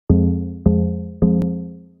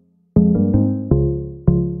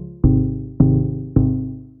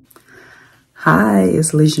Hi,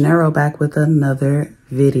 it's LeJanaro back with another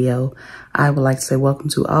video. I would like to say welcome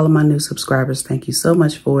to all of my new subscribers. Thank you so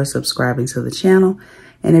much for subscribing to the channel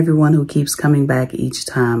and everyone who keeps coming back each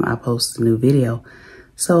time I post a new video.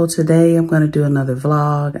 So today I'm going to do another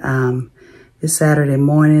vlog. It's Saturday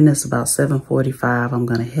morning. It's about 7:45. I'm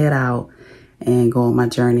going to head out and go on my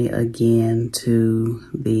journey again to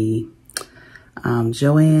the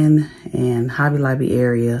Joann and Hobby Lobby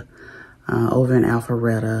area over in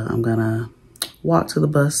Alpharetta. I'm going to walk to the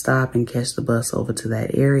bus stop and catch the bus over to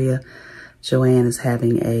that area. Joann is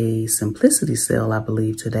having a simplicity sale, I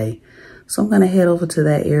believe, today. So I'm going to head over to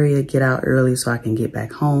that area, get out early so I can get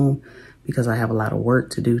back home because I have a lot of work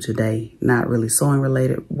to do today. Not really sewing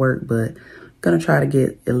related work, but I'm going to try to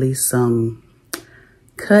get at least some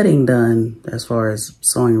cutting done as far as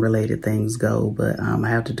sewing related things go, but I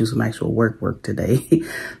have to do some actual work today.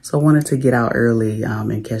 So I wanted to get out early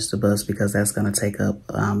and catch the bus because that's going to take up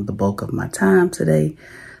the bulk of my time today.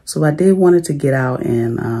 So I did wanted to get out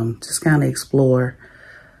and just kind of explore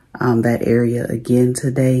that area again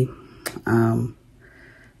today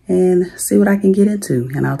and see what I can get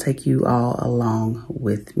into, and I'll take you all along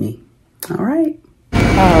with me. All right,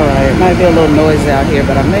 might be a little noisy out here,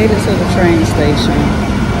 but I made it to the train station.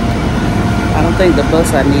 I don't think the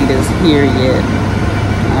bus I need is here yet.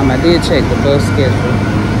 I did check the bus schedule,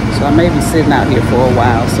 so I may be sitting out here for a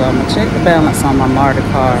while. So I'm gonna check the balance on my MARTA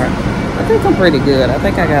card. I think I'm pretty good. I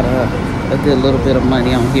think I got a good little bit of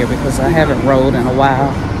money on here because I haven't rode in a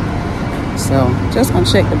while. So just gonna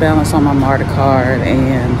check the balance on my MARTA card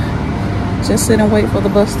and just sit and wait for the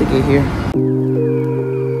bus to get here.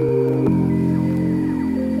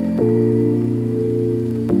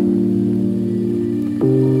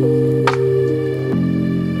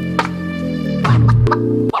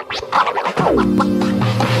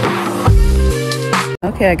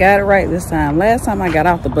 Okay, I got it right this time. Last time I got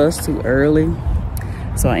off the bus too early,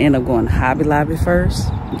 so I ended up going to Hobby Lobby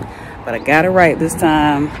first. But I got it right this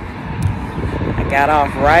time. I got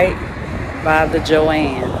off right by the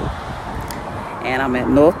Joann, and I'm at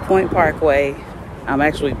North Point Parkway. I'm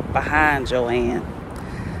actually behind Joann,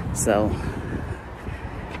 so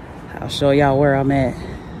I'll show y'all where I'm at.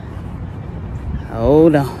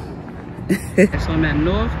 Hold on. So I'm at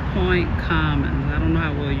North Point Commons. I don't know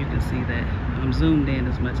how well you can see that. I'm zoomed in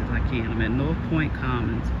as much as I can. I'm at North Point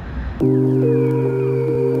Commons.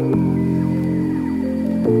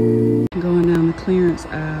 Going down the clearance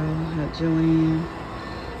aisle at Joann.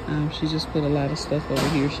 She just put a lot of stuff over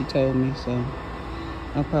here, she told me, so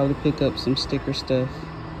I'll probably pick up some sticker stuff.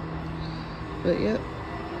 But yep,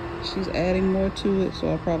 she's adding more to it, so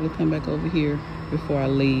I'll probably come back over here before I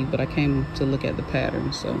leave. But I came to look at the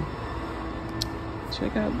pattern, so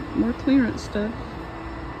check out more clearance stuff.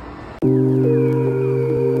 So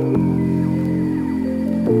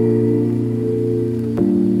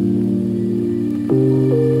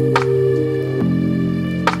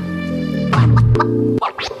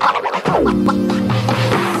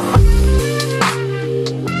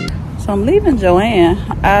I'm leaving Joann.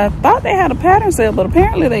 I thought they had a pattern sale, but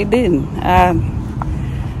apparently they didn't.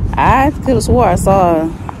 I could have swore I saw a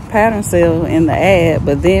pattern sale in the ad,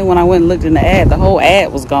 but then when I went and looked in the ad, the whole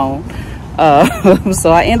ad was gone.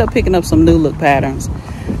 So I ended up picking up some new look patterns.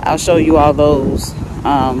 I'll show you all those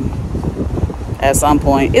at some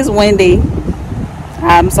point. It's windy.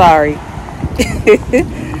 I'm sorry.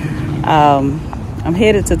 I'm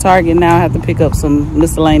headed to Target now. I have to pick up some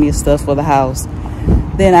miscellaneous stuff for the house.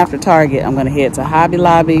 Then after Target, I'm going to head to Hobby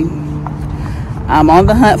Lobby. I'm on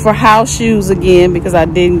the hunt for house shoes again because I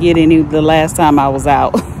didn't get any the last time I was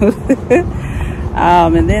out.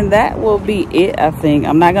 And then that will be it, I think.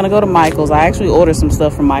 I'm not going to go to Michael's. I actually ordered some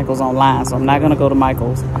stuff from Michael's online, so I'm not going to go to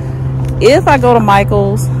Michael's. If I go to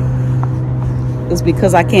Michael's, it's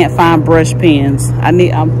because I can't find brush pens.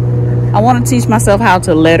 I want to teach myself how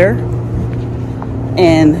to letter,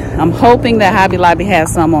 and I'm hoping that Hobby Lobby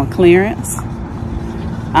has some on clearance.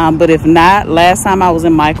 But if not, last time I was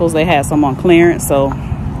in Michael's, they had some on clearance, so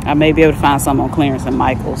I may be able to find some on clearance in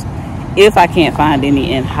Michael's if I can't find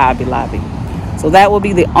any in Hobby Lobby. So that will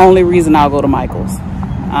be the only reason I'll go to Michael's.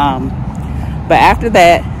 But after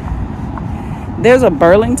that, there's a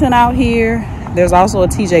Burlington out here. There's also a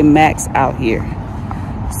TJ Maxx out here.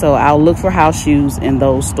 So I'll look for house shoes in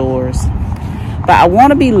those stores. But I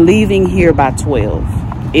want to be leaving here by 12.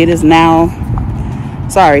 It is now,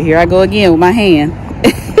 sorry, here I go again with my hand.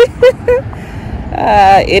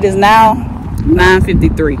 It is now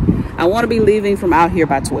 9:53. I want to be leaving from out here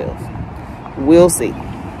by 12. We'll see.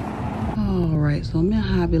 All right, so I'm in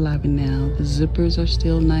Hobby Lobby now. The zippers are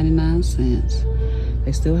still 99 cents.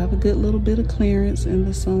 They still have a good little bit of clearance in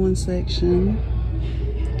the sewing section.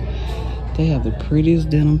 They have the prettiest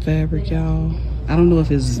denim fabric, y'all. I don't know if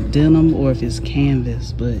it's denim or if it's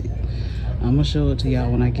canvas, but I'm gonna show it to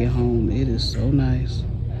y'all when I get home. It is so nice.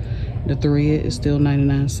 The thread is still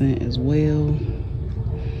 99¢ as well.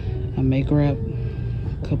 I may grab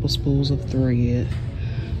a couple spools of thread.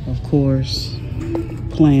 Of course,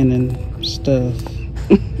 planning stuff.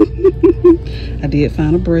 I did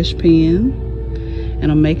find a brush pen,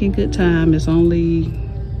 and I'm making good time. It's only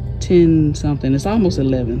 10 something. It's almost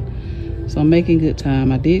 11. So I'm making good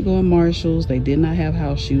time. I did go in Marshall's. They did not have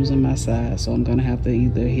house shoes in my size, so I'm gonna have to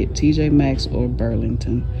either hit TJ Maxx or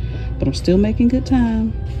Burlington. But I'm still making good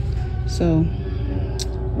time. So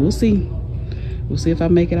we'll see. We'll see if I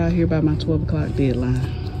make it out here by my 12 o'clock deadline.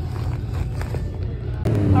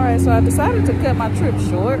 All right, so I decided to cut my trip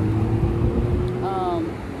short.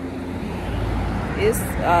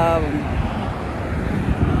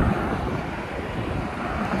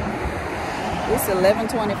 It's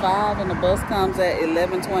 11:25 and the bus comes at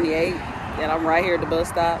 11:28, and I'm right here at the bus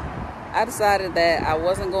stop. I decided that I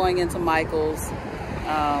wasn't going into Michael's.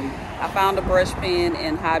 I found a brush pen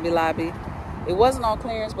in Hobby Lobby. It wasn't on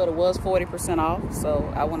clearance, but it was 40% off,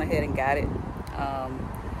 so I went ahead and got it.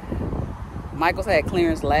 Michael's had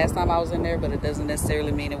clearance last time I was in there, but it doesn't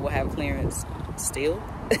necessarily mean it will have clearance still.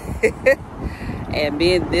 And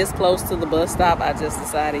being this close to the bus stop, I just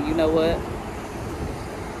decided, you know what?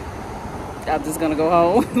 I'm just gonna go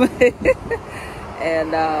home.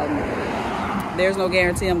 And there's no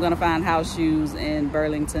guarantee I'm gonna find house shoes in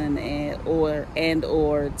Burlington or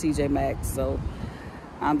TJ Maxx, so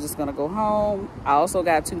I'm just gonna go home. I also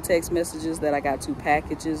got 2 text messages that I got 2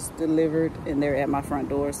 packages delivered, and they're at my front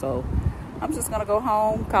door, so I'm just gonna go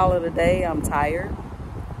home, call it a day. I'm tired.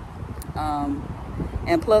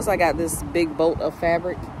 And plus I got this big bolt of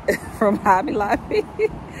fabric from Hobby Lobby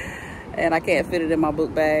and I can't fit it in my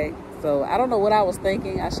book bag. So I don't know what I was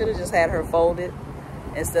thinking. I should have just had her fold it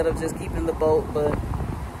instead of just keeping the bolt, but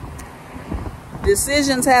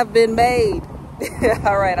decisions have been made.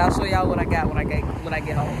 All right, I'll show y'all what I got when I get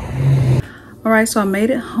home. All right, so I made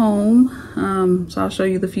it home. So I'll show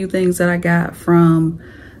you the few things that I got from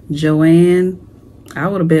Joann. I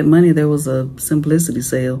would have bet money there was a Simplicity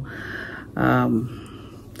sale. I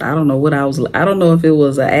don't know what I don't know if it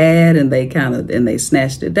was an ad and they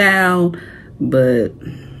snatched it down, but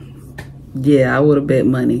yeah, I would have bet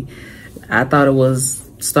money. I thought it was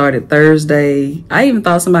started Thursday. I even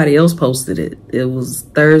thought somebody else posted it. It was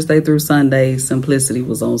Thursday through Sunday. Simplicity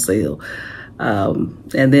was on sale.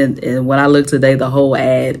 And when I looked today, the whole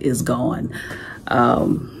ad is gone.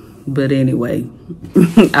 But anyway,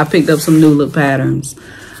 I picked up some new look patterns.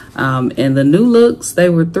 And the new looks, they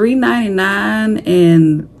were $3.99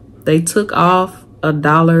 and they took off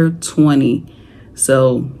 $1.20.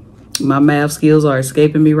 So my math skills are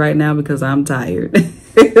escaping me right now because I'm tired.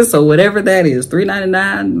 So whatever that is,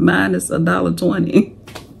 $3.99 minus $1.20.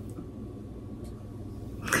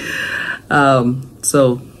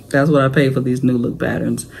 So that's what I paid for these new look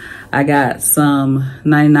patterns. I got some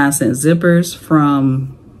 99¢ zippers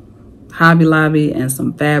from Hobby Lobby and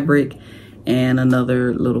some fabric and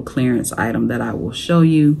another little clearance item that I will show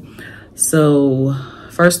you. So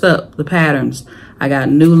first up, the patterns. I got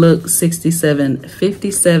new look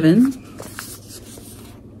 6757,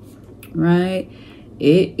 right?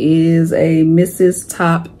 It is a Mrs.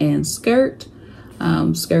 top and skirt.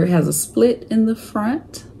 Skirt has a split in the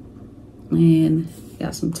front and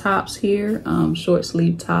got some tops here, short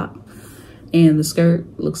sleeve top. And the skirt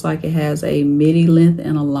looks like it has a midi length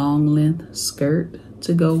and a long length skirt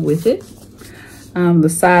to go with it. The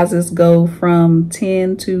sizes go from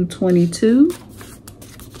 10 to 22.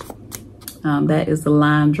 That is the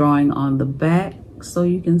line drawing on the back so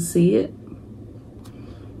you can see it.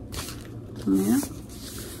 Yeah.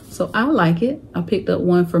 So I like it. I picked up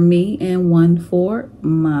one for me and one for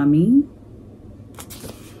mommy.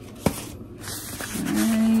 All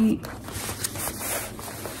right.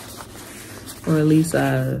 Or at least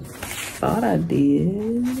I thought I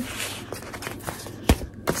did.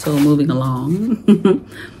 So moving along.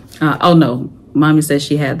 Oh no, mommy said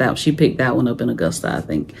she had that. She picked that one up in Augusta, I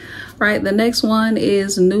think. All right, the next one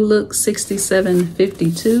is new look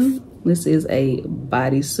 6752. This is a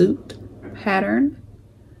bodysuit pattern.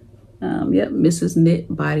 Yep, Mrs. Knit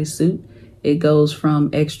bodysuit. It goes from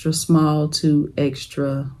extra small to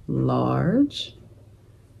extra large.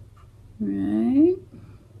 All right.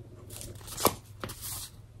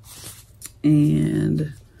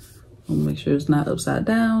 And I'll make sure it's not upside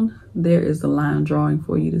down. There is the line drawing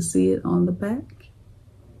for you to see it on the back.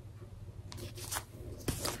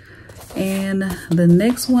 And the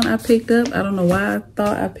next one I picked up, I don't know why I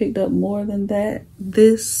thought I picked up more than that.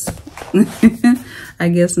 This, I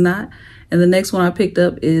guess not. And the next one I picked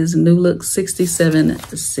up is New Look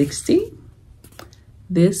 6760.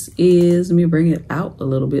 This is, let me bring it out a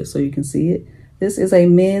little bit so you can see it. This is a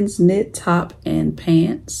men's knit top and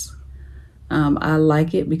pants. I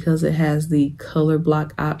like it because it has the color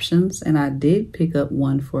block options, and I did pick up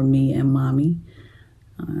one for me and mommy.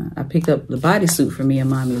 I picked up the bodysuit for me and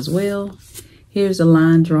mommy as well. Here's a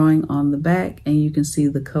line drawing on the back, and you can see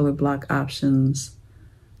the color block options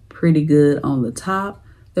pretty good on the top.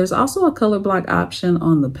 There's also a color block option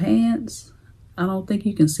on the pants. I don't think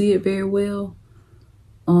you can see it very well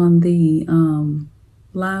on the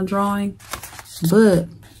line drawing, but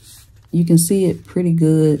you can see it pretty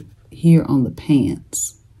good here on the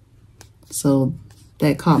pants. So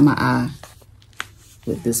that caught my eye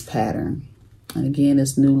with this pattern. And again,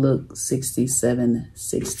 it's New Look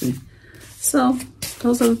 6760. So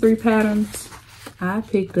those are the 3 patterns I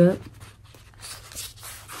picked up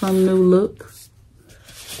from New Look.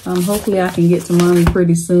 Hopefully I can get to mommy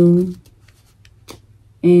pretty soon,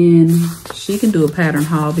 and she can do a pattern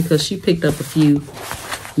haul because she picked up a few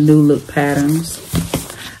New Look patterns.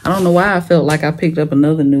 I don't know why I felt like I picked up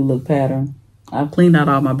another New Look pattern. I've cleaned out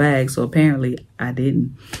all my bags, so apparently I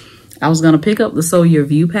didn't. I was gonna pick up the Sew Your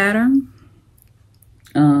View pattern,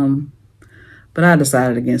 but I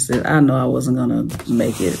decided against it. I know I wasn't gonna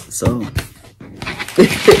make it, so.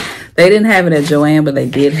 They didn't have it at Joann, but they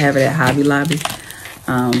did have it at Hobby Lobby.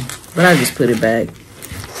 But I just put it back.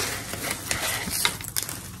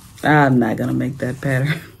 I'm not gonna make that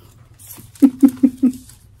pattern.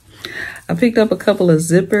 I picked up a couple of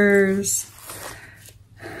zippers.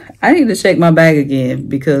 I need to check my bag again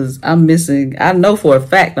because I'm missing, I know for a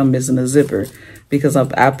fact I'm missing a zipper because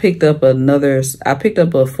I picked up a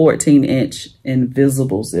 14-inch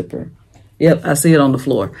invisible zipper. Yep, I see it on the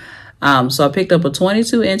floor. So I picked up a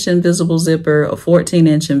 22-inch invisible zipper, a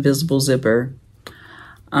 14-inch invisible zipper.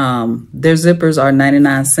 Their zippers are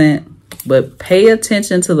 99¢, but pay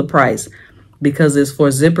attention to the price because it's for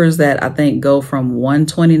zippers that I think go from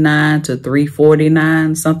 $129 to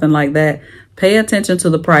 $349, something like that. Pay attention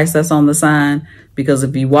to the price that's on the sign, because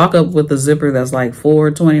if you walk up with a zipper that's like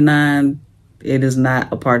 $429, it is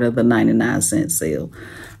not a part of the 99¢ sale,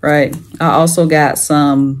 right? I also got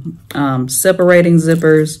some separating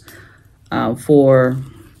zippers for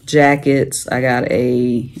jackets. I got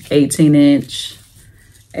a 18-inch,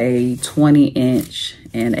 a 20-inch,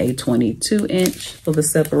 and a 22-inch for the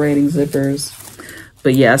separating zippers.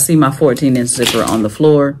 But yeah, I see my 14-inch zipper on the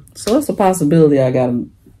floor, so it's a possibility I got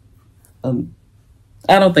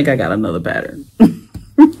I don't think I got another pattern.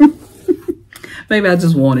 Maybe I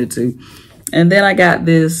just wanted to. And then I got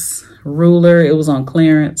this ruler. It was on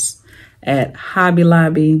clearance at Hobby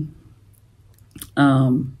Lobby.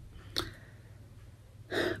 The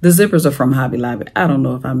zippers are from Hobby Lobby. I don't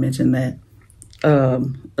know if I mentioned that.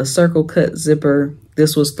 A circle cut zipper.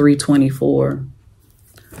 This was $324.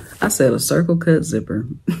 I said a circle cut zipper.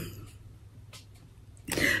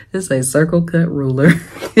 It's a circle cut ruler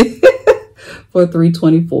for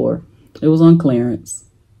 $324. It was on clearance.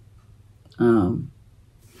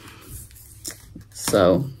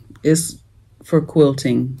 So it's for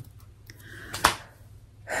quilting.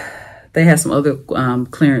 They had some other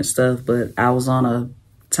clearance stuff, but I was on a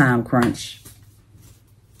time crunch.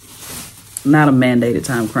 Not a mandated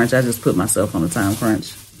time crunch. I just put myself on a time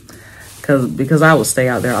crunch because I would stay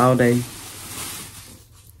out there all day.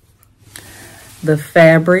 The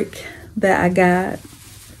fabric that I got,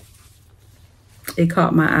 it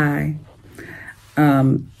caught my eye.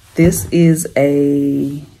 This is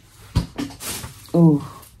it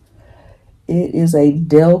is a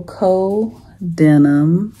Delco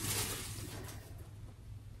denim,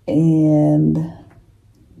 and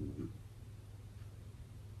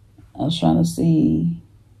I was trying to see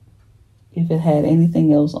if it had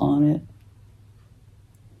anything else on it.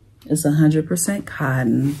 It's 100%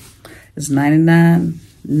 cotton. It's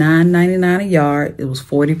 $9.99 a yard. It was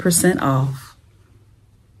 40% off.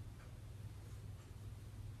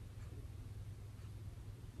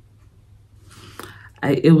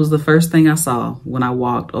 It was the first thing I saw when I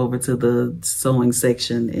walked over to the sewing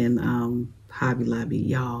section in Hobby Lobby,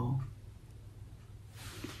 y'all.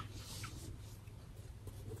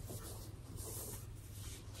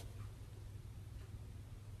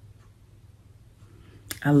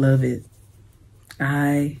 I love it.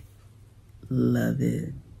 I love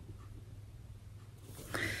it.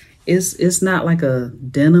 It's not like a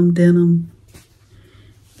denim.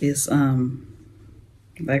 It's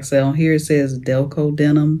like I said, on here it says Delco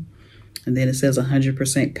denim, and then it says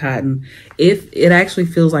 100% cotton. It actually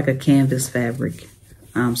feels like a canvas fabric,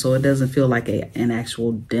 so it doesn't feel like an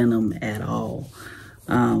actual denim at all.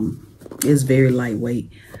 It's very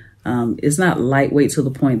lightweight. It's not lightweight to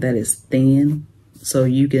the point that it's thin. So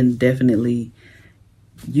you can definitely,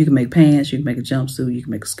 you can make pants, you can make a jumpsuit, you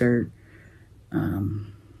can make a skirt.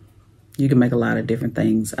 You can make a lot of different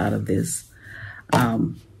things out of this.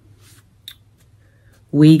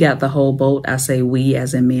 We got the whole boat. I say we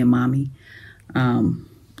as in me and mommy.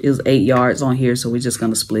 It was 8 yards on here, so we're just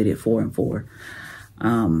going to split it 4 and 4.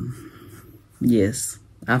 Yes,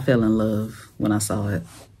 I fell in love when I saw it.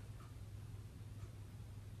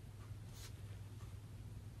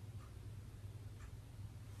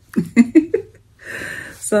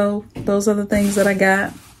 So those are the things that I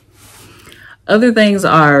got. Other things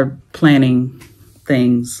are planning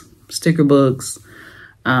things, sticker books,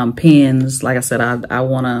 pens. Like I said, I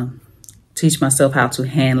want to teach myself how to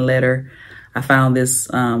hand letter. I found this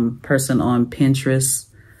person on Pinterest,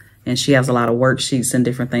 and she has a lot of worksheets and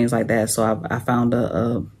different things like that. So I found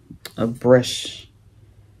a brush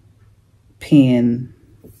pen.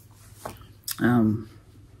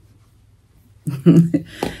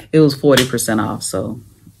 It was 40% off. So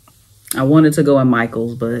I wanted to go in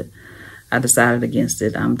Michael's, but I decided against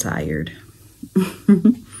it. I'm tired.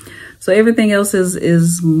 So everything else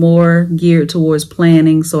is more geared towards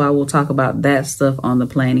planning. So I will talk about that stuff on the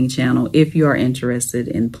planning channel. If you are interested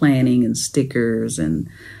in planning and stickers and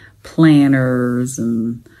planners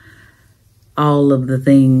and all of the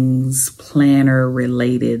things planner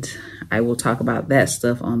related, I will talk about that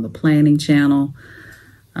stuff on the planning channel.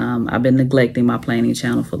 I've been neglecting my planning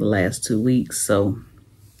channel for the last 2 weeks. So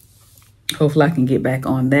hopefully I can get back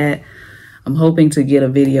on that. I'm hoping to get a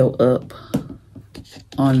video up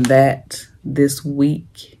on that this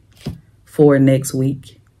week for next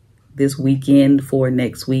week, this weekend for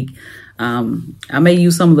next week. I may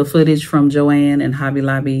use some of the footage from Joann and Hobby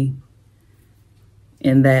Lobby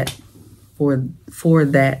in that for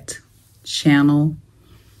that channel.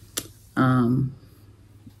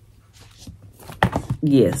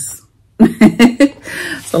 Yes.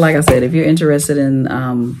 So like I said, if you're interested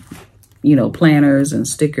in you know, planners and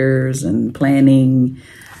stickers and planning,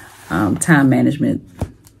 time management,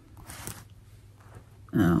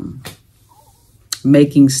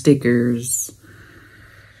 making stickers,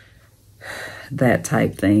 that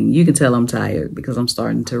type thing. You can tell I'm tired because I'm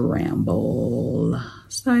starting to ramble.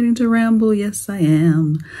 Yes, I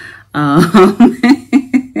am. All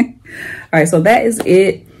right, so that is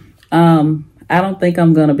it. I don't think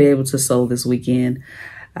I'm going to be able to sew this weekend.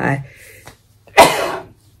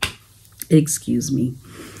 Excuse me.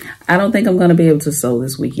 I don't think I'm going to be able to sew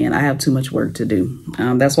this weekend. I have too much work to do.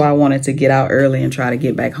 That's why I wanted to get out early and try to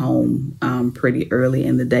get back home pretty early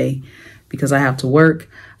in the day because I have to work.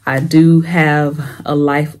 I do have a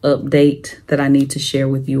life update that I need to share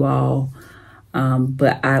with you all.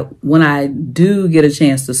 But when I do get a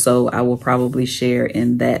chance to sew, I will probably share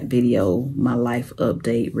in that video my life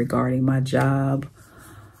update regarding my job,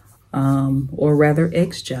 or rather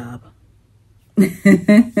ex-job.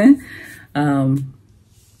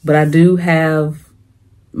 But I do have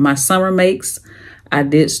my summer makes. I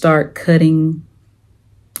did start cutting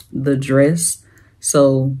the dress,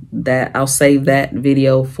 so that I'll save that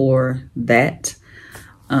video for that.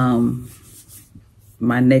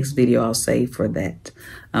 My next video I'll save for that,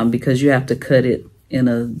 because you have to cut it in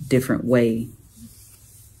a different way.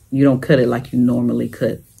 You don't cut it like you normally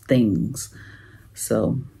cut things.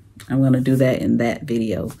 So I'm going to do that in that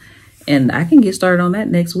video. And I can get started on that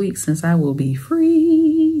next week since I will be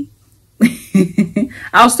free.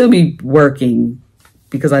 I'll still be working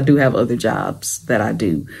because I do have other jobs that I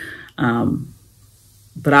do.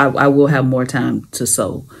 But I will have more time to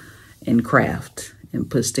sew and craft and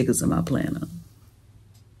put stickers in my planner.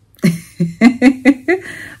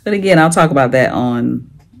 But again, I'll talk about that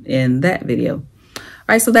in that video. All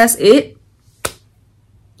right, so that's it.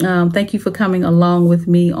 Thank you for coming along with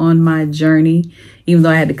me on my journey. Even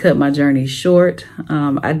though I had to cut my journey short,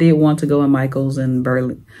 I did want to go in Michael's and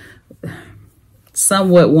Burlington.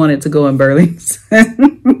 Somewhat wanted to go in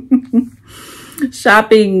Burlington.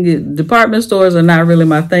 Shopping, department stores are not really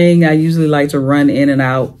my thing. I usually like to run in and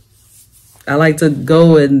out. I like to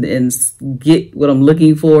go and get what I'm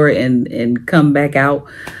looking for and come back out.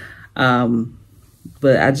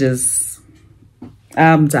 But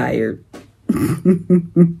I'm tired.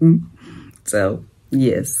 So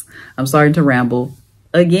yes, I'm starting to ramble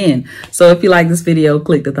again. So if you like this video,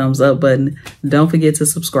 click the thumbs up button. Don't forget to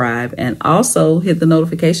subscribe and also hit the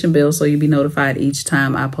notification bell so you'll be notified each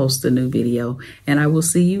time I post a new video. And I will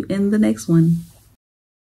see you in the next one.